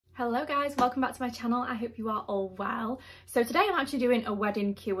Hello guys, welcome back to my channel. I hope you are all well. So today I'm actually doing a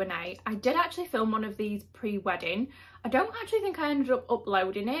wedding Q&A. I did actually film one of these pre-wedding. I don't actually think I ended up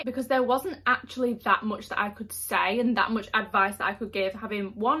uploading it because there wasn't actually that much that I could say and that much advice that I could give,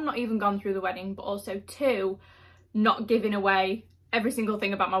 having one, not even gone through the wedding, but also two, not giving away every single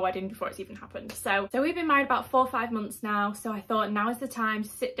thing about my wedding before it's even happened. So we've been married about 4 or 5 months now, so I thought now is the time to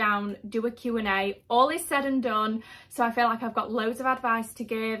sit down, do a Q&A. All is said and done, so I feel like I've got loads of advice to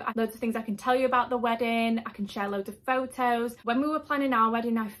give, loads of things I can tell you about the wedding, I can share loads of photos. When we were planning our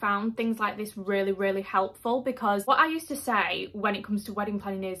wedding, I found things like this really helpful, because what I used to say when it comes to wedding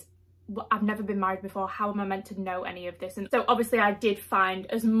planning is, I've never been married before, how am I meant to know any of this? And so obviously I did find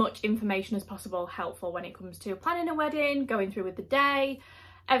as much information as possible helpful when it comes to planning a wedding, going through with the day,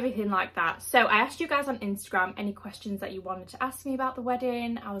 everything like that. So I asked you guys on Instagram any questions that you wanted to ask me about the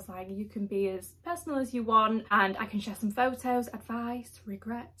wedding. I was like, you can be as personal as you want and I can share some photos, advice,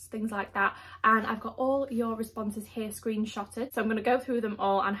 regrets, things like that. And I've got all your responses here screenshotted. So I'm going to go through them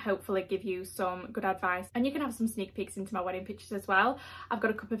all and hopefully give you some good advice. And you can have some sneak peeks into my wedding pictures as well. I've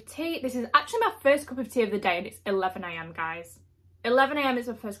got a cup of tea. This is actually my first cup of tea of the day and it's 11 AM guys. 11 AM is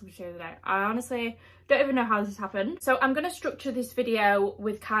my first cup of tea of the day. I honestly don't even know how this has happened. So I'm going to structure this video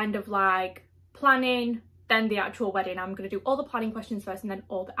with kind of like planning, then the actual wedding. I'm going to do all the planning questions first and then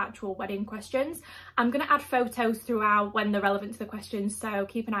all the actual wedding questions. I'm going to add photos throughout when they're relevant to the questions, so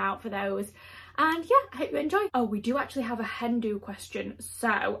keep an eye out for those. And yeah, I hope you enjoy. Oh, we do actually have a hen do question.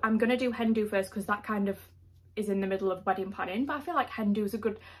 So I'm going to do hen do first because that kind of is in the middle of wedding planning, but I feel like hen do is a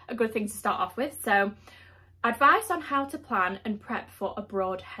good thing to start off with. So advice on how to plan and prep for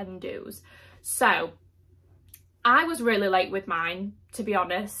abroad hen dos. So I was really late with mine, to be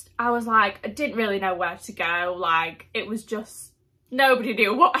honest. I was like, I didn't really know where to go. Like, it was just, nobody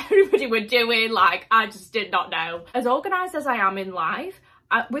knew what everybody were doing. Like, I just did not know. As organised as I am in life,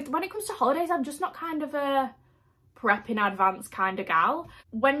 when it comes to holidays, I'm just not kind of a prep in advance kind of gal.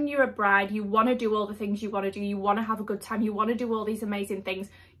 When you're a bride, you want to do all the things you want to do, you want to have a good time, you want to do all these amazing things.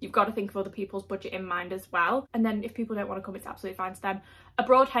 You've got to think of other people's budget in mind as well. And then if people don't want to come, it's absolutely fine to them.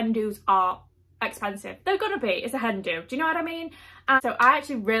 Abroad hen dos are expensive. They're gonna be. It's a hen do. Do you know what I mean? And so I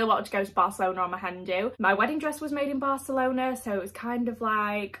actually really wanted to go to Barcelona on my hen do. My wedding dress was made in Barcelona, so it was kind of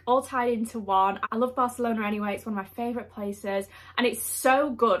like all tied into one. I love Barcelona anyway. It's one of my favourite places and it's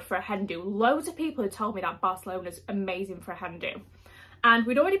so good for a hen do. Loads of people have told me that Barcelona's amazing for a hen do. And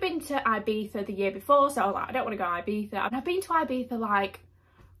we'd already been to Ibiza the year before, so I was like, I don't want to go to Ibiza. And I've been to Ibiza like,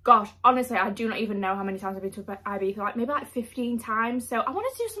 gosh, honestly, I do not even know how many times I've been to Ibiza, like maybe like 15 times. So I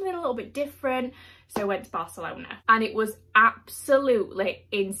wanted to do something a little bit different. So I went to Barcelona and it was absolutely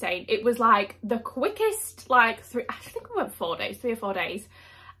insane. It was like the quickest, like I think we went 4 days, 3 or 4 days.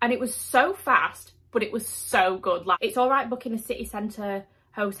 And it was so fast, but it was so good. Like, it's all right booking a city centre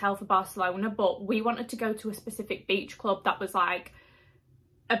hotel for Barcelona, but we wanted to go to a specific beach club that was like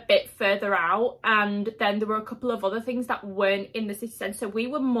a bit further out, and then there were a couple of other things that weren't in the city centre, so we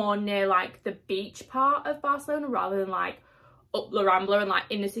were more near like the beach part of Barcelona rather than like up La Rambla and like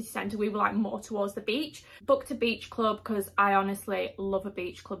in the city centre. We were like more towards the beach. Booked a beach club because I honestly love a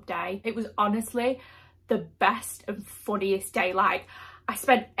beach club day. It was honestly the best and funniest day. Like, I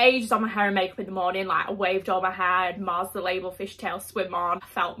spent ages on my hair and makeup in the morning. Like, I waved all my hair, had Mars the Label fishtail swim on, I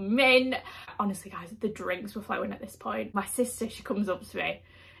felt mint. Honestly guys, the drinks were flowing at this point. My sister, she comes up to me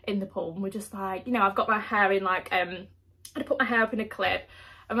in the pool and we're just like, you know, I've got my hair in like, I put my hair up in a clip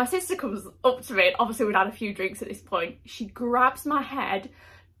and my sister comes up to me and obviously we'd had a few drinks at this point. She grabs my head,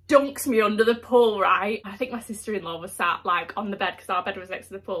 dunks me under the pool, right? I think my sister-in-law was sat like on the bed because our bed was next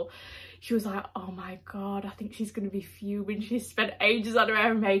to the pool. She was like, oh my God, I think she's going to be fuming. She spent ages on her hair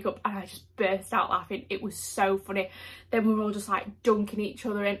and makeup and I just burst out laughing. It was so funny. Then we were all just like dunking each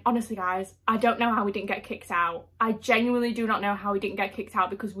other in. Honestly guys, I don't know how we didn't get kicked out. I genuinely do not know how we didn't get kicked out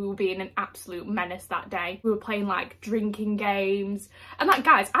because we were being an absolute menace that day. We were playing like drinking games. And like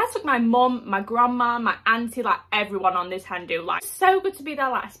guys, I took my mum, my grandma, my auntie, like everyone on this hen do. Like, so good to be there,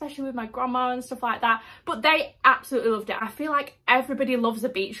 like especially with my grandma and stuff like that. But they absolutely loved it. I feel like everybody loves a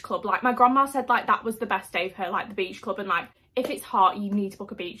beach club. Like, my grandma said like that was the best day for her, like the beach club, and like if it's hot you need to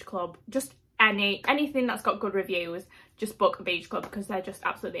book a beach club. Just anything that's got good reviews, just book a beach club because they're just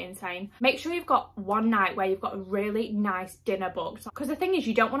absolutely insane. Make sure you've got one night where you've got a really nice dinner booked, because the thing is,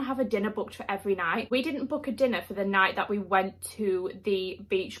 you don't want to have a dinner booked for every night. We didn't book a dinner for the night that we went to the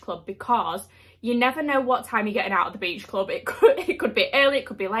beach club because you never know what time you're getting out of the beach club. It could be early, it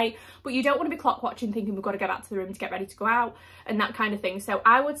could be late, but you don't want to be clock watching thinking we've got to get back to the room to get ready to go out and that kind of thing. So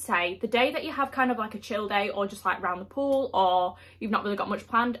I would say the day that you have kind of like a chill day or just like round the pool or you've not really got much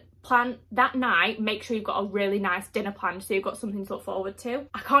planned, plan that night, make sure you've got a really nice dinner planned so you've got something to look forward to.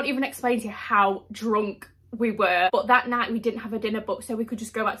 I can't even explain to you how drunk we were, but that night we didn't have a dinner booked, so we could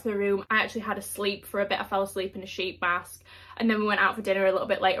just go back to the room. I actually had a sleep for a bit. I fell asleep in a sheet mask, and then we went out for dinner a little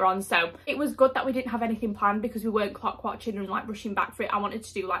bit later on. So it was good that we didn't have anything planned because we weren't clock watching and like rushing back for it. I wanted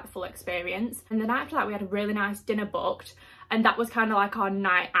to do like the full experience. And the night after that we had a really nice dinner booked, and that was kind of like our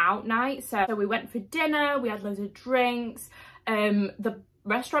night out night. So we went for dinner, we had loads of drinks. The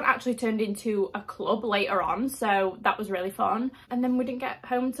restaurant actually turned into a club later on, so that was really fun. And then we didn't get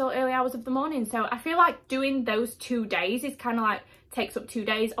home until early hours of the morning. So I feel like doing those 2 days is kind of like takes up 2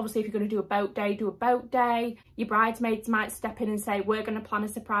 days. Obviously, if you're going to do a boat day, do a boat day. Your bridesmaids might step in and say, we're going to plan a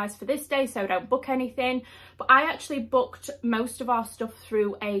surprise for this day, so don't book anything. But I actually booked most of our stuff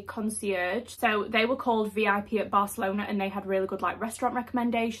through a concierge. So they were called VIP at Barcelona, and they had really good like restaurant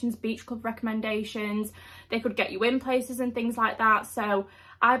recommendations, beach club recommendations. They could get you in places and things like that. So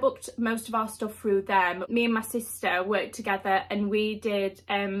I booked most of our stuff through them. Me and my sister worked together, and we did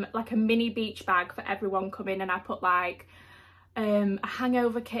like a mini beach bag for everyone coming, and I put like a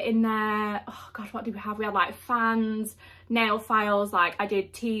hangover kit in there. Oh god, what did we have? We had like fans, nail files, like I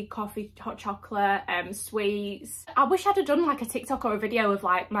did tea, coffee, hot chocolate, sweets. I wish I'd have done like a TikTok or a video of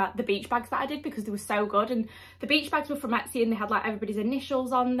like the beach bags that I did, because they were so good. And the beach bags were from Etsy, and they had like everybody's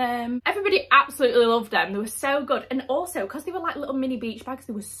initials on them. Everybody absolutely loved them. They were so good. And also because they were like little mini beach bags,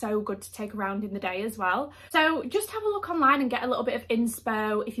 they were so good to take around in the day as well. So just have a look online and get a little bit of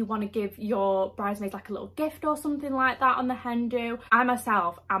inspo if you want to give your bridesmaids like a little gift or something like that on the hen do. I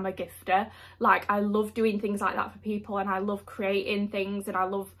myself am a gifter. Like I love doing things like that for people, and I love creating things, and I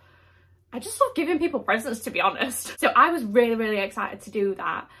just love giving people presents, to be honest. So I was really excited to do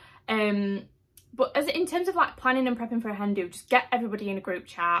that. But in terms of like planning and prepping for a hen do, just get everybody in a group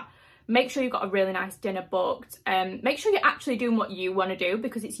chat. Make sure you've got a really nice dinner booked. Make sure you're actually doing what you want to do,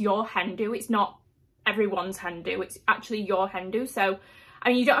 because it's your hen do. It's not everyone's hen do. It's actually your hen do. So I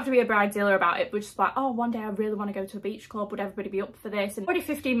mean, you don't have to be a bridezilla about it, but just like, oh, one day I really want to go to a beach club. Would everybody be up for this? And already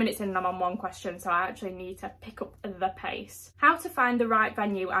 15 minutes in and I'm on one question, so I actually need to pick up the pace. How to find the right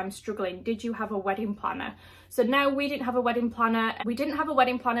venue? I'm struggling. Did you have a wedding planner? So no, we didn't have a wedding planner. We didn't have a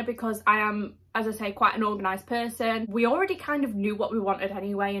wedding planner because I am, as I say, quite an organised person. We already kind of knew what we wanted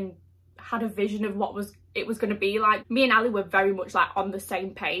anyway, and had a vision of what it was going to be like. Me and Ali were very much like on the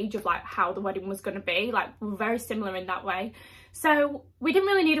same page of like how the wedding was going to be. Like we're very similar in that way. So we didn't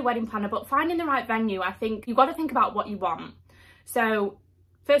really need a wedding planner, but finding the right venue, I think you've got to think about what you want. So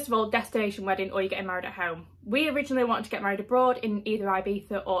first of all, destination wedding, or you're getting married at home. We originally wanted to get married abroad in either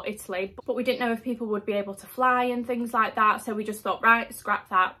Ibiza or Italy, but we didn't know if people would be able to fly and things like that. So we just thought, right, scrap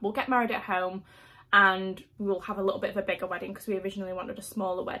that. We'll get married at home, and we'll have a little bit of a bigger wedding, because we originally wanted a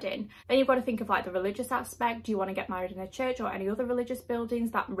smaller wedding. Then you've got to think of like the religious aspect. Do you want to get married in a church or any other religious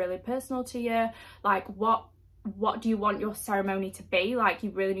buildings that are really personal to you? Like what do you want your ceremony to be? Like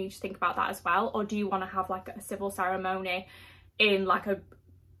you really need to think about that as well. Or do you want to have like a civil ceremony in like a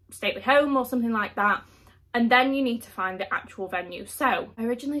stately home or something like that? And then you need to find the actual venue. So I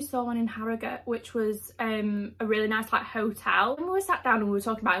originally saw one in Harrogate, which was a really nice like hotel. And we were sat down and we were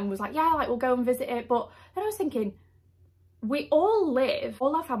talking about it, and we was like, yeah, like we'll go and visit it. But then I was thinking, we all live,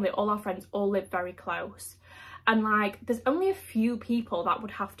 all our family, all our friends all live very close. And like there's only a few people that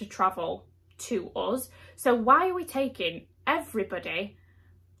would have to travel to us. So why are we taking everybody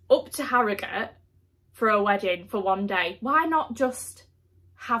up to Harrogate for a wedding for one day? Why not just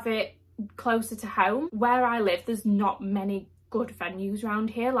have it closer to home? Where I live, there's not many good venues around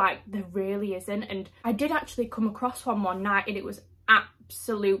here. Like there really isn't. And I did actually come across one night, and it was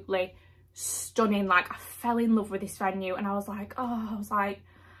absolutely stunning. Like I fell in love with this venue, and I was like, I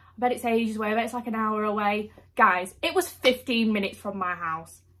bet it's ages away. I bet it's like an hour away. Guys, it was 15 minutes from my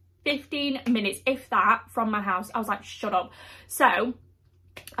house. 15 minutes, if that, from my house. I was like, shut up. So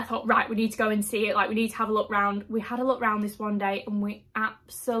I thought, right, we need to go and see it. Like we need to have a look round. We had a look round this one day, and we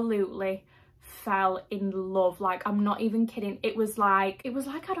absolutely fell in love. Like I'm not even kidding. It was like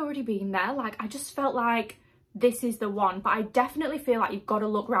I'd already been there. Like I just felt like this is the one. But I definitely feel like you've got to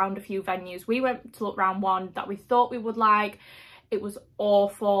look round a few venues. We went to look round one that we thought we would like. It was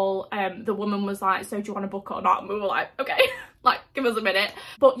awful. The woman was like, so do you want to book it or not? And we were like, okay, like give us a minute.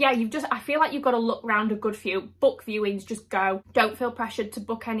 But yeah, I feel like you've got to look around a good few, book viewings, just go. Don't feel pressured to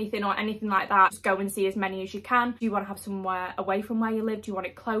book anything or anything like that. Just go and see as many as you can. Do you want to have somewhere away from where you live? Do you want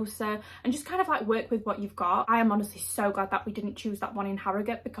it closer? And just kind of like work with what you've got. I am honestly so glad that we didn't choose that one in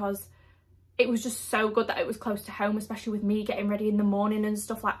Harrogate, because it was just so good that it was close to home, especially with me getting ready in the morning and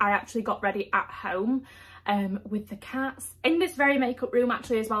stuff. Like I actually got ready at home with the cats in this very makeup room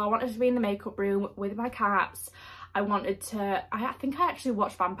actually as well. I wanted to be in the makeup room with my cats. I wanted to, I think I actually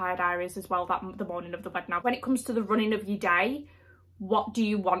watched Vampire Diaries as well the morning of the wedding. Now, when it comes to the running of your day, what do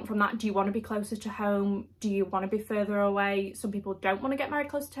you want from that? Do you want to be closer to home? Do you want to be further away? Some people don't want to get married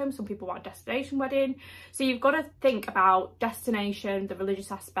close to home. Some people want a destination wedding. So you've got to think about destination, the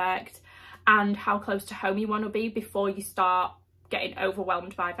religious aspect, and how close to home you want to be before you start getting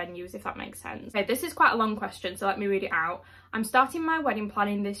overwhelmed by venues, if that makes sense. Okay, this is quite a long question, so let me read it out. I'm starting my wedding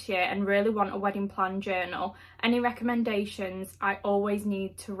planning this year and really want a wedding plan journal. Any recommendations? I always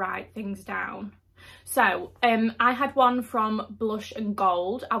need to write things down. So I had one from Blush and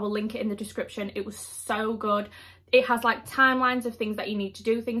Gold. I will link it in the description. It was so good. It has like timelines of things that you need to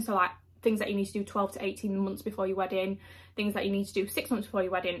do, things that you need to do 12 to 18 months before your wedding, things that you need to do 6 months before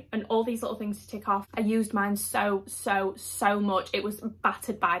your wedding, and all these little things to tick off. I used mine so much. It was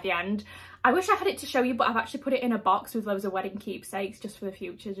battered by the end. I wish I had it to show you, but I've actually put it in a box with loads of wedding keepsakes just for the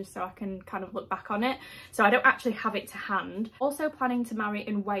future, just so I can kind of look back on it. So I don't actually have it to hand. Also planning to marry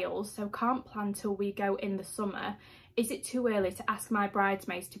in Wales, so can't plan till we go in the summer. Is it too early to ask my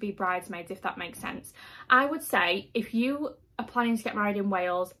bridesmaids to be bridesmaids, if that makes sense? I would say if you are planning to get married in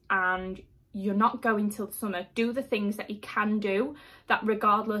Wales and you're not going till the summer, do the things that you can do, that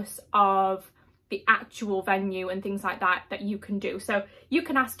regardless of the actual venue and things like that, that you can do. So you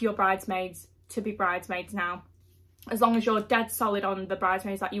can ask your bridesmaids to be bridesmaids now, as long as you're dead solid on the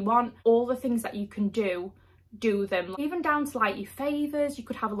bridesmaids that you want. All the things that you can do them. Even down to like your favours, you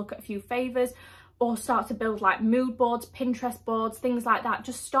could have a look at a few favours, or start to build like mood boards, Pinterest boards, things like that.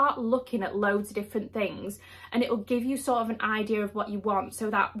 Just start looking at loads of different things and it will give you sort of an idea of what you want, so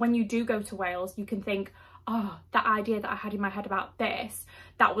that when you do go to Wales, you can think, oh, that idea that I had in my head about this,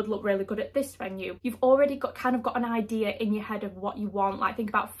 that would look really good at this venue. You've already got an idea in your head of what you want. Like, think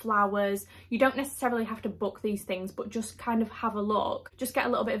about flowers. You don't necessarily have to book these things, but just kind of have a look. Just get a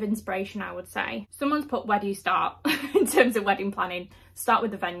little bit of inspiration, I would say. Someone's put, where do you start in terms of wedding planning? Start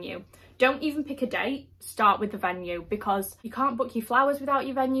with the venue. Don't even pick a date, start with the venue, because you can't book your flowers without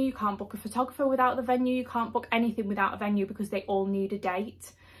your venue, you can't book a photographer without the venue, you can't book anything without a venue, because they all need a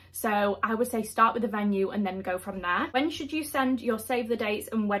date. So I would say start with the venue and then go from there. When should you send your save the dates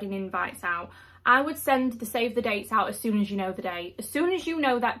and wedding invites out? I would send the save the dates out as soon as you know the date. As soon as you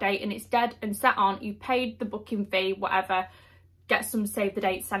know that date and it's dead and set on, you paid the booking fee, whatever, get some save the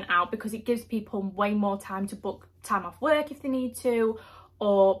dates sent out, because it gives people way more time to book time off work if they need to,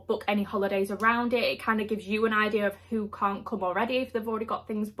 or book any holidays around it. It kind of gives you an idea of who can't come already if they've already got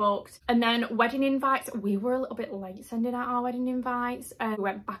things booked. And then wedding invites, we were a little bit late sending out our wedding invites. We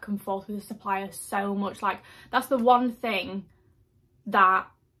went back and forth with the supplier so much. Like, that's the one thing that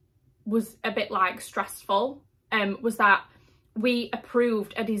was a bit like stressful, was that we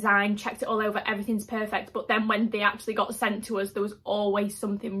approved a design, checked it all over, everything's perfect, but then when they actually got sent to us, there was always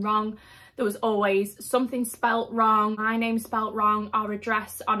something wrong. There was always something spelt wrong, my name spelt wrong, our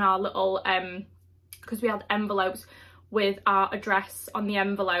address on our little, because we had envelopes with our address on the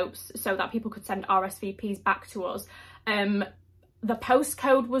envelopes so that people could send RSVPs back to us. The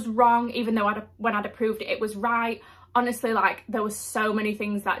postcode was wrong, even though when I'd approved it, it was right. Honestly, like, there was so many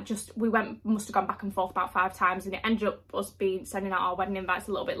things that just, must have gone back and forth about 5 times, and it ended up us sending out our wedding invites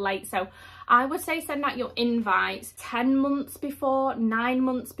a little bit late. So I would say send out your invites 10 months before, 9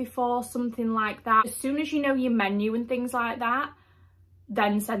 months before, something like that. As soon as you know your menu and things like that,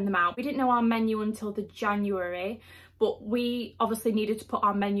 then send them out. We didn't know our menu until the January, but we obviously needed to put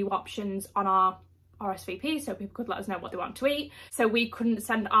our menu options on our RSVP so people could let us know what they want to eat. So we couldn't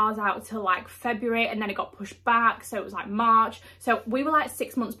send ours out till like February, and then it got pushed back, so it was like March. So we were like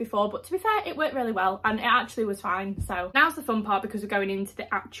 6 months before, but to be fair, it worked really well and it actually was fine. So now's the fun part, because we're going into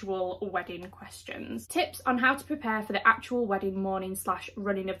the actual wedding questions. Tips on how to prepare for the actual wedding morning /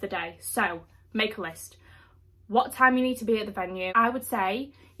 running of the day. So make a list. What time you need to be at the venue. I would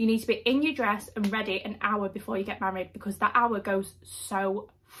say you need to be in your dress and ready an hour before you get married, because that hour goes so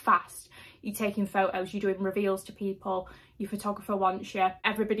fast. You're taking photos, you're doing reveals to people, your photographer wants you,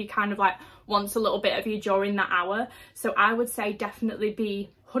 everybody kind of like wants a little bit of you during that hour. So I would say definitely be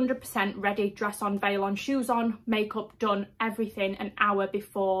 100% ready, dress on, veil on, shoes on, makeup done, everything an hour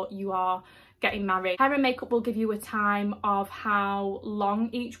before you are getting married. Hair and makeup will give you a time of how long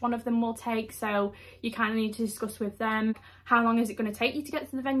each one of them will take, so you kind of need to discuss with them how long is it going to take you to get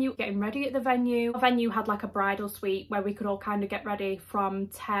to the venue, getting ready at the venue. Our venue had like a bridal suite where we could all kind of get ready from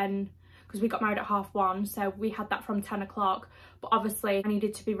 10, because we got married at 1:30, so we had that from 10 o'clock. But obviously I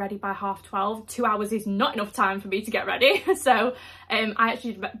needed to be ready by 12:30. 2 hours is not enough time for me to get ready. So I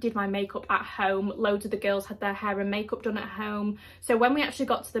actually did my makeup at home. Loads of the girls had their hair and makeup done at home. So when we actually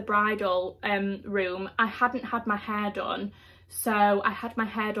got to the bridal room, I hadn't had my hair done. So I had my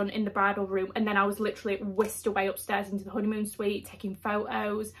hair done in the bridal room, and then I was literally whisked away upstairs into the honeymoon suite, taking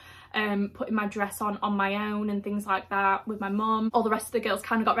photos, putting my dress on my own and things like that with my mum. All the rest of the girls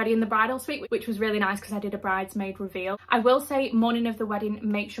kind of got ready in the bridal suite, which was really nice because I did a bridesmaid reveal. I will say, morning of the wedding,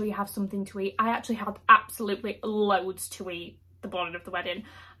 make sure you have something to eat. I actually had absolutely loads to eat the morning of the wedding.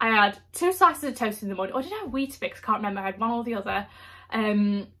 I had 2 slices of toast in the morning, or did I have Weetabix? Can't remember. I had one or the other.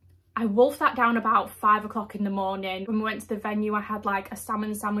 I wolfed that down about 5 o'clock in the morning. When we went to the venue, I had like a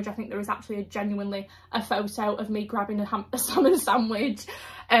salmon sandwich. I think there was actually genuinely a photo of me grabbing a salmon sandwich.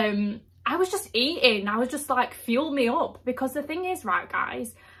 I was just eating. I was just like, fuel me up. Because the thing is, right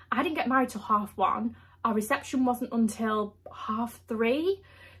guys, I didn't get married till 1:30. Our reception wasn't until 3:30.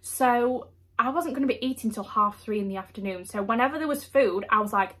 So I wasn't going to be eating till 3:30 in the afternoon. So whenever there was food, I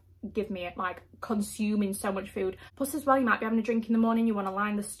was like, give me it, like consuming so much food. Plus as well, you might be having a drink in the morning, you want to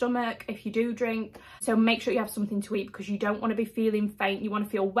line the stomach if you do drink, so make sure you have something to eat because you don't want to be feeling faint. You want to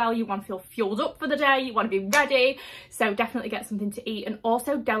feel well, you want to feel fueled up for the day, you want to be ready. So definitely get something to eat, and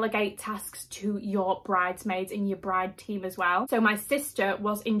also delegate tasks to your bridesmaids and your bride team as well. So my sister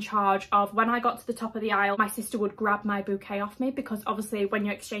was in charge of, when I got to the top of the aisle, my sister would grab my bouquet off me, because obviously when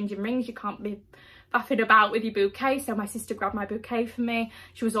you're exchanging rings you can't be faffing about with your bouquet. So my sister grabbed my bouquet for me.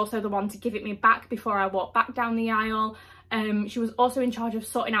 She was also the one to give it me back before I walked back down the aisle. She was also in charge of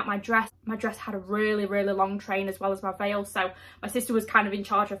sorting out my dress. My dress had a really long train as well as my veil, so my sister was kind of in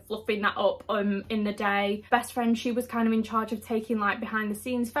charge of fluffing that up in the day. Best friend, she was kind of in charge of taking like behind the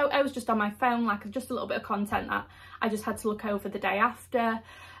scenes photos just on my phone, like just a little bit of content that I just had to look over the day after.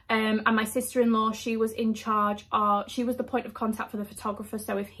 And my sister-in-law, she was in charge of, she was the point of contact for the photographer.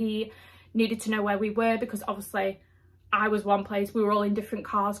 So if he needed to know where we were, because obviously I was one place, we were all in different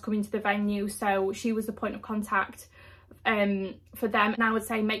cars coming to the venue, so she was the point of contact for them. And I would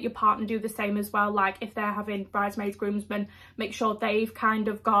say make your partner do the same as well. Like if they're having bridesmaids, groomsmen, make sure they've kind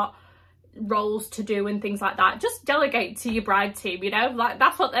of got roles to do and things like that. Just delegate to your bride team, you know, like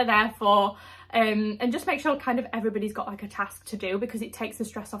that's what they're there for. And just make sure kind of everybody's got like a task to do, because it takes the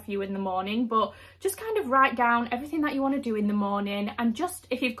stress off you in the morning. But just kind of write down everything that you want to do in the morning, and just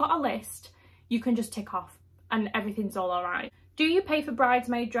if you've got a list, you can just tick off and everything's all right. Do you pay for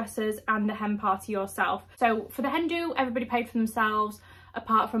bridesmaid dresses and the hen party yourself? So for the hen do, everybody paid for themselves,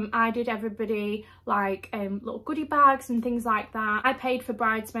 apart from I did everybody like little goodie bags and things like that. I paid for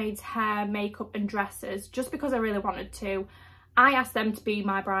bridesmaids' hair, makeup and dresses just because I really wanted to. I asked them to be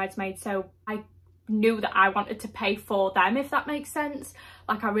my bridesmaid, so I knew that I wanted to pay for them, if that makes sense.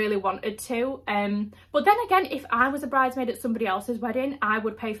 Like I really wanted to. But then again, if I was a bridesmaid at somebody else's wedding, I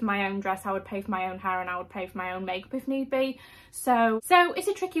would pay for my own dress, I would pay for my own hair, and I would pay for my own makeup if need be. So it's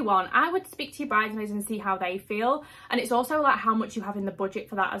a tricky one. I would speak to your bridesmaids and see how they feel, and it's also like how much you have in the budget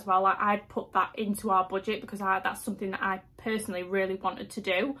for that as well. Like I'd put that into our budget because that's something that I personally really wanted to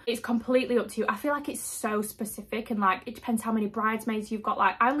do. It's completely up to you. I feel like it's so specific, and like it depends how many bridesmaids you've got.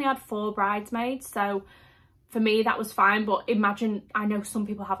 Like I only had 4 bridesmaids, so for me that was fine. But imagine, I know some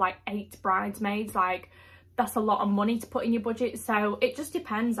people have like 8 bridesmaids, like that's a lot of money to put in your budget. So it just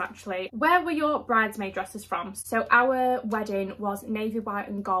depends actually. Where were your bridesmaid dresses from? So our wedding was navy white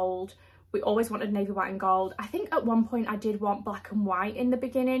and gold. We always wanted navy white and gold. I think at one point I did want black and white in the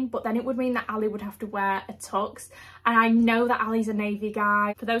beginning, but then it would mean that Ali would have to wear a tux. And I know that Ali's a navy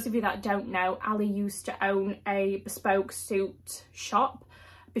guy. For those of you that don't know, Ali used to own a bespoke suit shop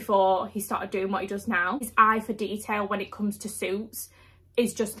before he started doing what he does now. His eye for detail when it comes to suits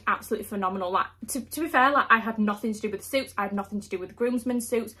is just absolutely phenomenal. Like to be fair, like I had nothing to do with suits, I had nothing to do with groomsmen's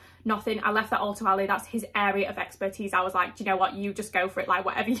suits, nothing. I left that all to Ali. That's his area of expertise. I was like, do you know what, you just go for it, like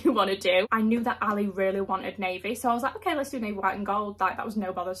whatever you want to do. I knew that Ali really wanted navy, so I was like, okay, let's do navy white and gold. Like that was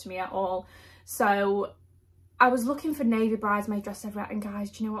no bother to me at all. So I was looking for navy bridesmaid dresses everywhere, and guys,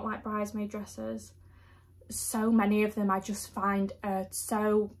 do you know what, like bridesmaid dresses, so many of them I just find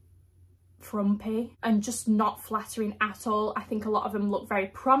so frumpy and just not flattering at all. I think a lot of them look very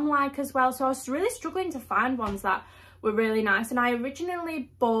prom-like as well, so I was really struggling to find ones that were really nice. And I originally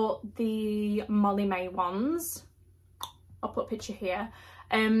bought the Molly May ones. I'll put a picture here,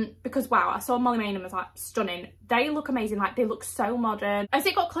 because wow, I saw Molly May and I was like, stunning. They look amazing, like they look so modern. As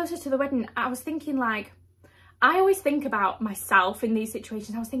it got closer to the wedding, I was thinking, like, I always think about myself in these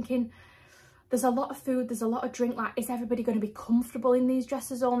situations. I was thinking, there's a lot of food, there's a lot of drink, like is everybody going to be comfortable in these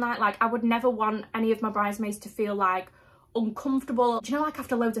dresses all night? Like I would never want any of my bridesmaids to feel like uncomfortable, do you know, like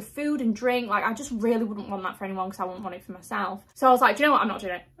after loads of food and drink. Like I just really wouldn't want that for anyone, because I wouldn't want it for myself. So I was like, do you know what, I'm not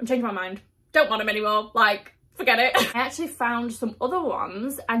doing it, I'm changing my mind, don't want them anymore, like forget it. I actually found some other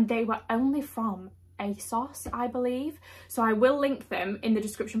ones and they were only from ASOS, I believe. So I will link them in the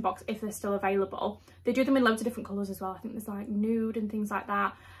description box if they're still available. They do them in loads of different colours as well. I think there's like nude and things like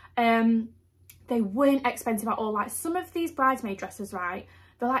that. They weren't expensive at all. Like some of these bridesmaid dresses, right,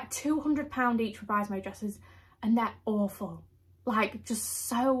 they're like £200 each for bridesmaid dresses, and they're awful. Like just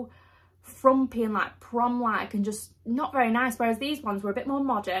so frumpy and like prom-like and just not very nice. Whereas these ones were a bit more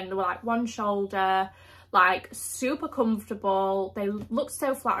modern. They were like one shoulder, like super comfortable. They looked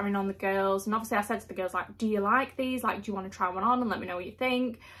so flattering on the girls. And obviously I said to the girls, like, do you like these? Like, do you want to try one on and let me know what you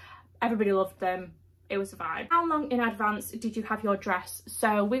think? Everybody loved them. It was a vibe. How long in advance did you have your dress?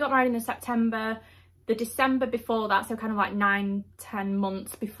 So we got married in the September. The December before that, so kind of like 9-10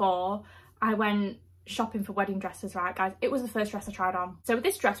 months before, I went shopping for wedding dresses, right guys? It was the first dress I tried on. So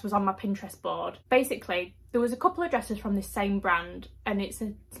this dress was on my Pinterest board. Basically, there was a couple of dresses from this same brand, and it's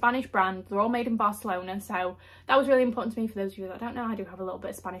a Spanish brand. They're all made in Barcelona, so that was really important to me. For those of you that don't know, I do have a little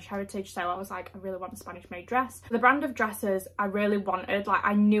bit of Spanish heritage, so I was like, I really want a Spanish made dress. The brand of dresses I really wanted, like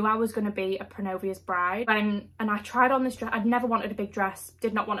I knew I was going to be a Pronovia's bride, and I tried on this dress. I'd never wanted a big dress,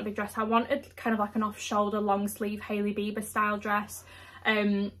 did not want a big dress. I wanted kind of like an off-shoulder long sleeve Hailey Bieber style dress.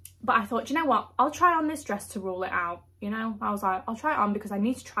 But I thought, you know what, I'll try on this dress to rule it out, you know? I was like, I'll try it on because I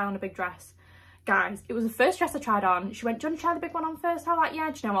need to try on a big dress. Guys, it was the first dress I tried on. She went, do you want to try the big one on first? I was like,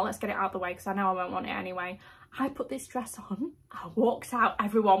 yeah, do you know what, let's get it out of the way because I know I won't want it anyway. I put this dress on, I walked out,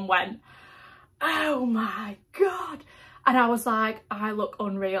 everyone went, oh my God. And I was like, I look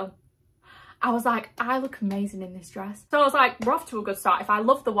unreal. I was like, I look amazing in this dress. So I was like, we're off to a good start. If I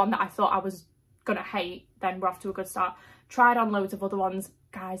love the one that I thought I was gonna hate, then we're off to a good start. Tried on loads of other ones,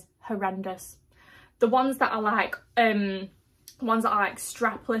 guys, horrendous. The ones that are like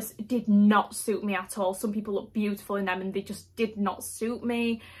strapless did not suit me at all. Some people look beautiful in them and they just did not suit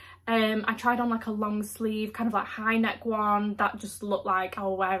me. I tried on like a long sleeve kind of like high neck one that just looked like I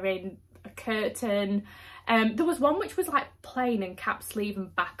was wearing a curtain. There was one which was like plain and cap sleeve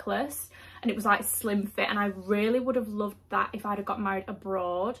and backless, and it was like slim fit, and I really would have loved that if I'd have got married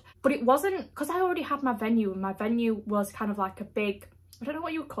abroad. But it wasn't, because I already had my venue, and my venue was kind of like a big, I don't know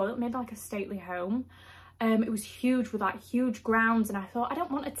what you would call it, maybe like a stately home. It was huge with like huge grounds, and I thought, I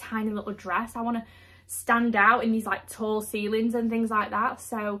don't want a tiny little dress. I want to stand out in these like tall ceilings and things like that.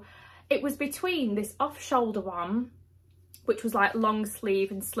 So it was between this off-shoulder one, which was like long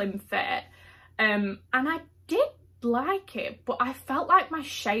sleeve and slim fit, and I did like it, but I felt like my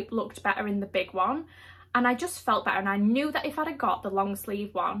shape looked better in the big one, and I just felt better, and I knew that if I'd have got the long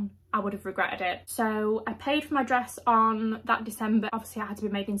sleeve one, I would have regretted it. So I paid for my dress on that December. Obviously I had to be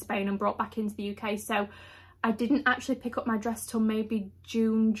made in Spain and brought back into the UK, so I didn't actually pick up my dress till maybe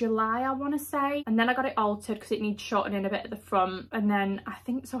June, July, I want to say. And then I got it altered because it needs shortening a bit at the front. And then I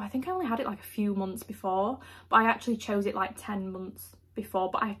think I only had it like a few months before, but I actually chose it like 10 months before.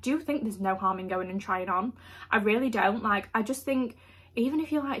 But I do think there's no harm in going and trying on. I really don't. Like, I just think even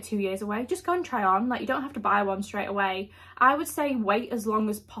if you're like 2 years away, just go and try on. Like, you don't have to buy one straight away. I would say wait as long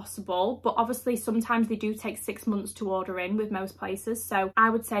as possible, but obviously sometimes they do take 6 months to order in with most places. So I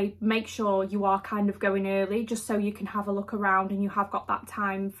would say make sure you are kind of going early, just so you can have a look around and you have got that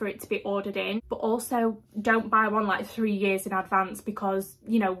time for it to be ordered in. But also don't buy one like 3 years in advance, because,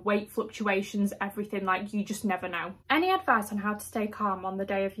 you know, weight fluctuations, everything, like you just never know. Any advice on how to stay calm on the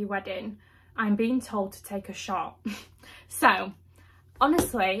day of your wedding? I'm being told to take a shot. So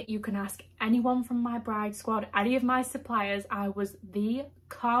honestly, you can ask anyone from my bride squad, any of my suppliers. I was the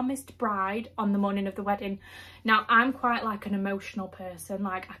calmest bride on the morning of the wedding. Now, I'm quite like an emotional person.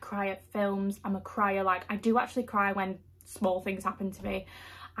 Like, I cry at films. I'm a crier. Like, I do actually cry when small things happen to me.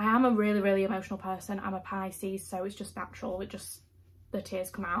 I am a really, really emotional person. I'm a Pisces, so it's just natural. The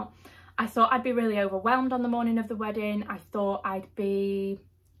tears come out. I thought I'd be really overwhelmed on the morning of the wedding. I thought I'd be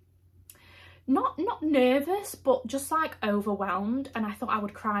not nervous, but just like overwhelmed, and I thought I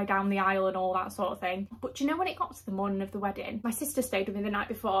would cry down the aisle and all that sort of thing. But do you know, when it got to the morning of the wedding, my sister stayed with me the night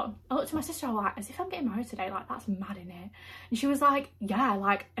before. I looked at my sister, I was like, as if I'm getting married today, like that's mad, innit? And she was like, yeah,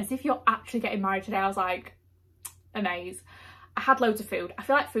 like as if you're actually getting married today. I was like, amazed. I had loads of food. I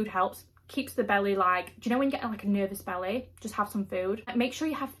feel like food helps, keeps the belly, like, do you know when you get like a nervous belly, just have some food. Like, make sure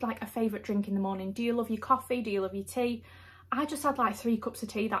you have like a favourite drink in the morning. Do you love your coffee? Do you love your tea? I just had like 3 cups of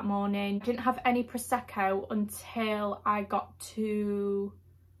tea that morning. I didn't have any Prosecco until I got to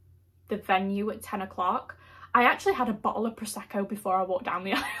the venue at 10 o'clock. I actually had a bottle of Prosecco before I walked down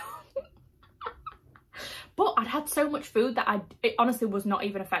the aisle. But I'd had so much food that it honestly was not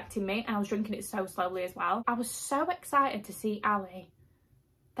even affecting me, and I was drinking it so slowly as well. I was so excited to see Ali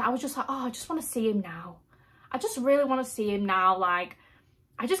that I was just like, oh, I just want to see him now. I just really want to see him now. Like,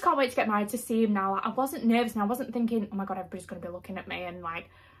 I just can't wait to get married, to see him now. Like, I wasn't nervous, and I wasn't thinking, oh my God, everybody's going to be looking at me, and like,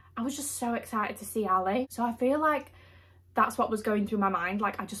 I was just so excited to see Ali. So I feel like that's what was going through my mind.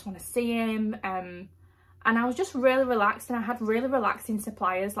 Like, I just want to see him. And I was just really relaxed, and I had really relaxing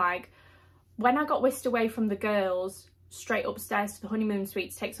suppliers. Like, when I got whisked away from the girls straight upstairs to the honeymoon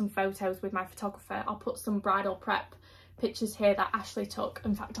suite to take some photos with my photographer, I'll put some bridal prep pictures here that Ashley took.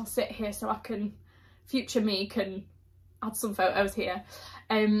 In fact, I'll sit here so I can, future me can add some photos here.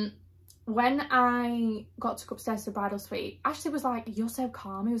 When I got took upstairs to the bridal suite, Ashley was like, "You're so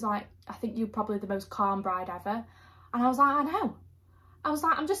calm." He was like, "I think you're probably the most calm bride ever." And I was like, "I know." I was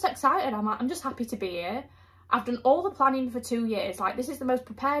like, "I'm just excited." I'm like, "I'm just happy to be here. I've done all the planning for 2 years. Like, this is the most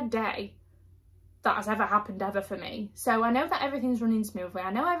prepared day that has ever happened ever for me. So I know that everything's running smoothly.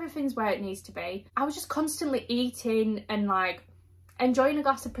 I know everything's where it needs to be." I was just constantly eating and like enjoying a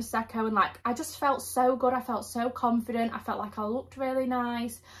glass of Prosecco, and like, I just felt so good. I felt so confident. I felt like I looked really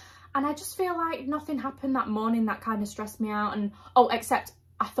nice. And I just feel like nothing happened that morning that kind of stressed me out. And oh, except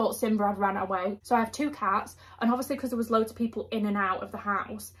I thought Simba had ran away. So I have 2 cats, and obviously because there was loads of people in and out of the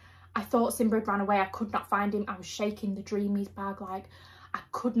house, I thought Simba had ran away. I could not find him. I was shaking the Dreamies bag. Like, I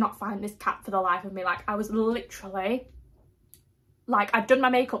could not find this cat for the life of me. Like, I was literally, like, I'd done my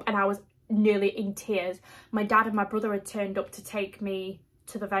makeup and I was nearly in tears. My dad and my brother had turned up to take me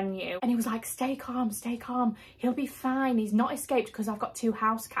to the venue, and he was like, "Stay calm, stay calm. He'll be fine. He's not escaped," because I've got 2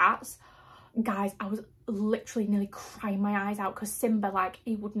 house cats. Guys, I was literally nearly crying my eyes out, because Simba, like,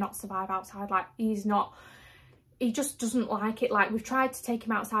 he would not survive outside. Like, he just doesn't like it. Like, we've tried to take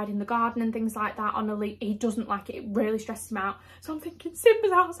him outside in the garden and things like that on a leash. He doesn't like it. It really stresses him out. So I'm thinking,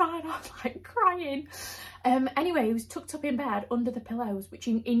 Simba's outside. I was like crying. Anyway, he was tucked up in bed under the pillows, which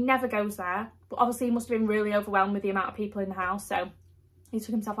he never goes there. But obviously he must have been really overwhelmed with the amount of people in the house. So he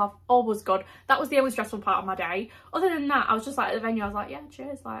took himself off. All was good. That was the only stressful part of my day. Other than that, I was just like at the venue, I was like, yeah,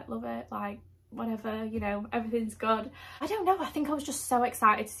 cheers, like, love it, like, whatever, you know, everything's good. I don't know, I think I was just so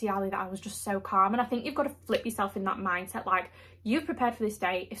excited to see Ali that I was just so calm. And I think you've got to flip yourself in that mindset. Like, you've prepared for this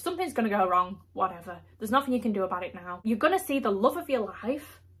day. If something's going to go wrong, whatever. There's nothing you can do about it now. You're going to see the love of your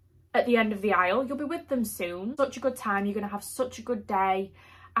life at the end of the aisle. You'll be with them soon. Such a good time. You're going to have such a good day.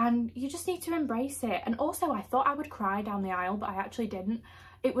 And you just need to embrace it. And also, I thought I would cry down the aisle, but I actually didn't.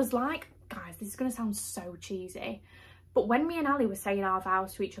 It was like, guys, this is going to sound so cheesy, but when me and Ali were saying our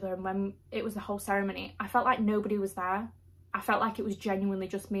vows to each other, and when it was the whole ceremony, I felt like nobody was there. I felt like it was genuinely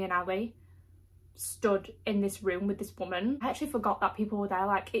just me and Ali stood in this room with this woman. I actually forgot that people were there.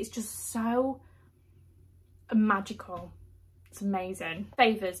 Like, it's just so magical. It's amazing.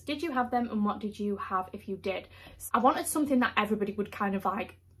 Favours, did you have them, and what did you have if you did? I wanted something that everybody would kind of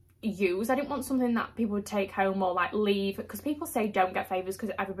like use. I didn't want something that people would take home or like leave, because people say don't get favours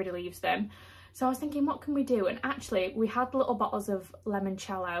because everybody leaves them. So I was thinking, what can we do? And actually we had little bottles of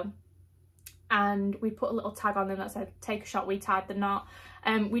limoncello, and we put a little tag on them that said take a shot, we tied the knot.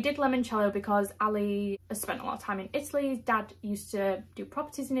 We did limoncello because Ali has spent a lot of time in Italy. His dad used to do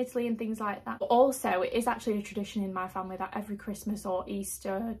properties in Italy and things like that. But also it is actually a tradition in my family that every Christmas or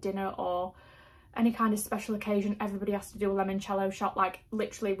Easter dinner or any kind of special occasion, everybody has to do a limoncello shot. Like,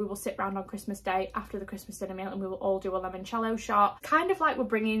 literally, we will sit round on Christmas Day after the Christmas dinner meal and we will all do a limoncello shot. Kind of like we're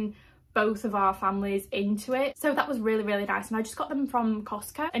bringing both of our families into it. So that was really, really nice. And I just got them from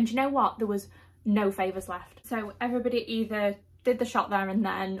Costco. And you know what? There was no favours left. So everybody either did the shot there and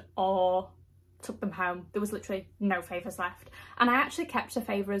then or took them home. There was literally no favours left. And I actually kept a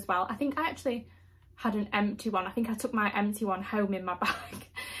favour as well. I think I actually had an empty one. I think I took my empty one home in my bag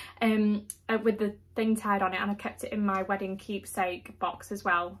with the thing tied on it, and I kept it in my wedding keepsake box as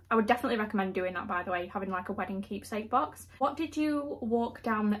well. I would definitely recommend doing that, by the way, having like a wedding keepsake box. What did you walk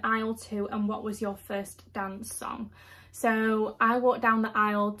down the aisle to, and what was your first dance song? So I walked down the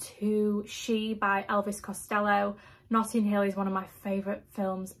aisle to She by Elvis Costello. Notting Hill is one of my favourite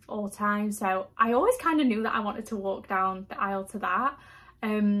films of all time, so I always kind of knew that I wanted to walk down the aisle to that.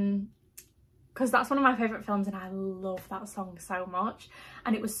 Because that's one of my favourite films and I love that song so much.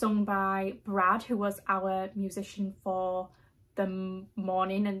 And it was sung by Brad, who was our musician for the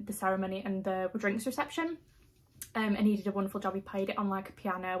morning and the ceremony and the drinks reception. And he did a wonderful job. He played it on like a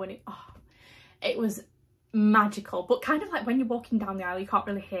piano, and it was magical. But kind of like when you're walking down the aisle, you can't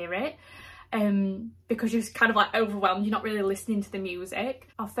really hear it. Because you're kind of like overwhelmed, you're not really listening to the music.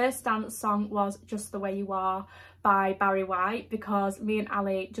 Our first dance song was Just the Way You Are by Barry White, because me and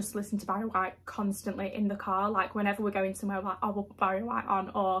Ali just listen to Barry White constantly in the car. Like, whenever we're going somewhere, we're like, oh, we'll put Barry White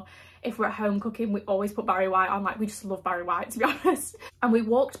on, or if we're at home cooking, we always put Barry White on. Like, we just love Barry White, to be honest. And we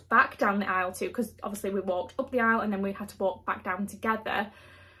walked back down the aisle too, because obviously we walked up the aisle and then we had to walk back down together.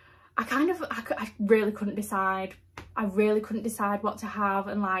 I really couldn't decide. I really couldn't decide what to have,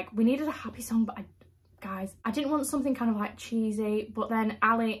 and like, we needed a happy song, but guys, I didn't want something kind of like cheesy, but then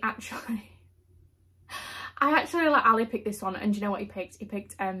Ali actually I actually let Ali pick this one, and do you know what he picked? He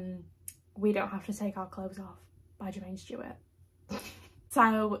picked We Don't Have to Take Our Clothes Off by Jermaine Stewart.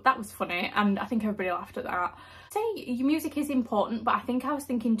 So that was funny, and I think everybody laughed at that. Say your music is important, but I think I was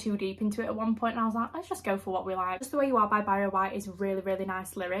thinking too deep into it at one point, and I was like, let's just go for what we like. Just The Way You Are by Barry White is really, really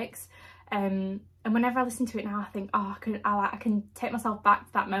nice lyrics. And whenever I listen to it now, I think, oh, I can take myself back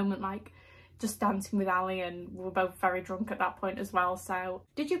to that moment, like just dancing with Ali, and we were both very drunk at that point as well. So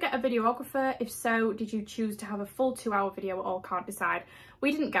did you get a videographer? If so, did you choose to have a full 2-hour video or can't decide?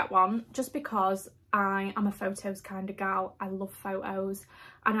 We didn't get one just because I am a photos kind of gal. I love photos,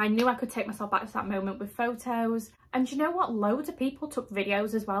 and I knew I could take myself back to that moment with photos. And you know what, loads of people took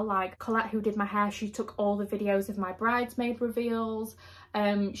videos as well, like Colette, who did my hair, she took all the videos of my bridesmaid reveals.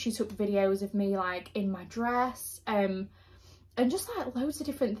 She took videos of me like in my dress, and just like loads of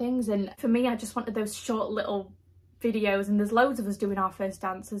different things. And for me, I just wanted those short little videos, and there's loads of us doing our first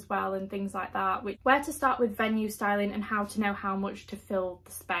dance as well and things like that. Where to start with venue styling and how to know how much to fill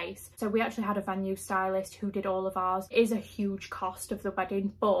the space. So we actually had a venue stylist who did all of ours. It is a huge cost of the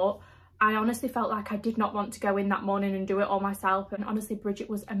wedding, but I honestly felt like I did not want to go in that morning and do it all myself. And honestly, Bridget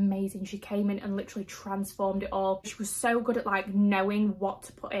was amazing. She came in and literally transformed it all. She was so good at like knowing what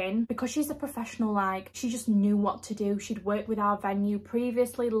to put in, because she's a professional. Like, she just knew what to do. She'd worked with our venue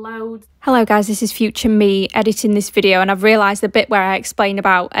previously loads. Hello guys, this is future me editing this video, and I've realised the bit where I explain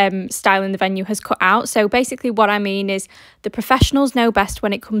about styling the venue has cut out. So basically what I mean is the professionals know best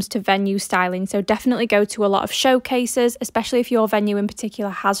when it comes to venue styling. So definitely go to a lot of showcases, especially if your venue in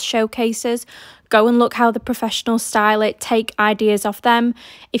particular has showcases. Go and look how the professionals style it, take ideas off them.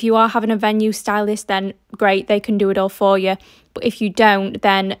 If you are having a venue stylist, then great, they can do it all for you. But if you don't,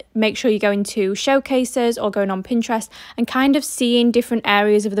 then make sure you're going to showcases or going on Pinterest and kind of seeing different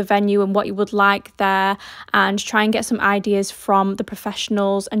areas of the venue and what you would like there, and try and get some ideas from the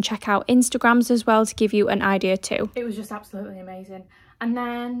professionals, and check out Instagrams as well to give you an idea too. It was just absolutely amazing. And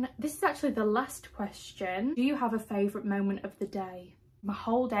then this is actually the last question. Do you have a favourite moment of the day? My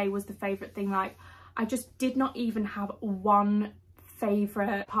whole day was the favourite thing. Like, I just did not even have one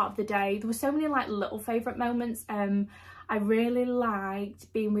favourite part of the day. There were so many like little favourite moments. I really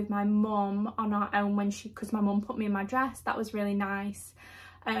liked being with my mum on our own because my mum put me in my dress. That was really nice.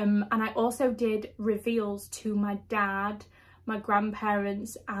 And I also did reveals to my dad, my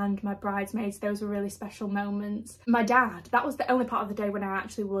grandparents and my bridesmaids. Those were really special moments. My dad, that was the only part of the day when I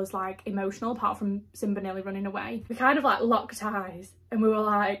actually was like emotional, apart from Simba nearly running away. We kind of like locked eyes and we were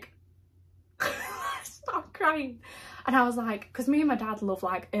like, stop crying. And I was like, because me and my dad love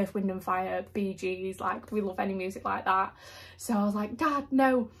like Earth, Wind and Fire, Bee Gees, like we love any music like that. So I was like, Dad,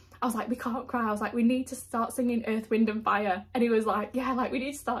 no. I was like, we can't cry. I was like, we need to start singing Earth, Wind and Fire. And he was like, yeah, like we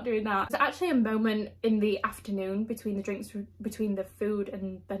need to start doing that. There's actually a moment in the afternoon between the drinks, between the food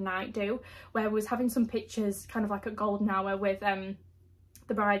and the night do, where I was having some pictures kind of like a golden hour with the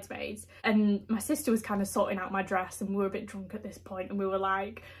bridesmaids. And my sister was kind of sorting out my dress, and we were a bit drunk at this point, and we were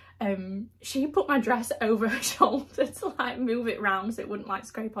like, she put my dress over her shoulder to like move it round so it wouldn't like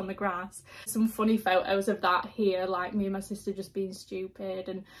scrape on the grass. Some funny photos of that here, like me and my sister just being stupid.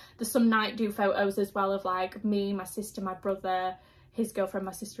 And there's some night do photos as well of like me, my sister, my brother, his girlfriend,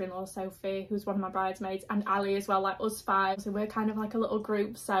 my sister-in-law Sophie, who's one of my bridesmaids, and Ali as well, like us 5. So we're kind of like a little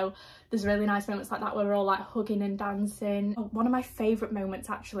group. So there's really nice moments like that where we're all like hugging and dancing. One of my favourite moments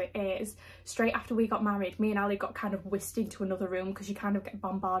actually is straight after we got married, me and Ali got kind of whisked into another room because you kind of get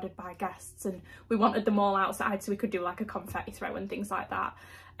bombarded by guests, and we wanted them all outside so we could do like a confetti throw and things like that.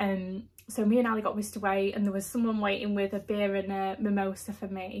 So me and Ali got whisked away, and there was someone waiting with a beer and a mimosa for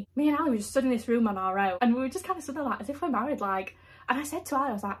me. Me and Ali were just stood in this room on our own, and we were just kind of stood there like as if we're married, like. And I said to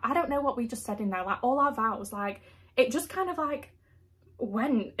Ali, I was like, I don't know what we just said in there. Like all our vows, like it just kind of like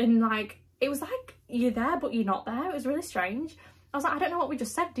went, and like it was like you're there but you're not there. It was really strange. I was like, I don't know what we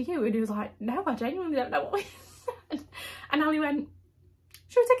just said, do you? And he was like, no, I genuinely don't know what we said. And Ali went,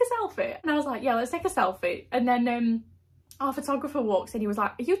 should we take a selfie? And I was like, yeah, let's take a selfie. And then our photographer walks in, he was like,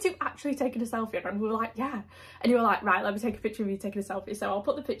 are you two actually taking a selfie? And we were like, yeah. And you were like, right, let me take a picture of you taking a selfie. So I'll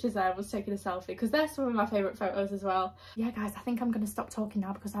put the pictures there of us taking a selfie, because they're some of my favourite photos as well. Yeah guys, I think I'm going to stop talking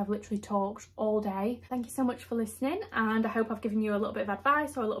now because I've literally talked all day. Thank you so much for listening, and I hope I've given you a little bit of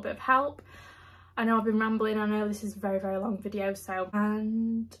advice or a little bit of help. I know I've been rambling, I know this is a very, very long video,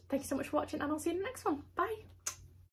 and thank you so much for watching, and I'll see you in the next one. Bye.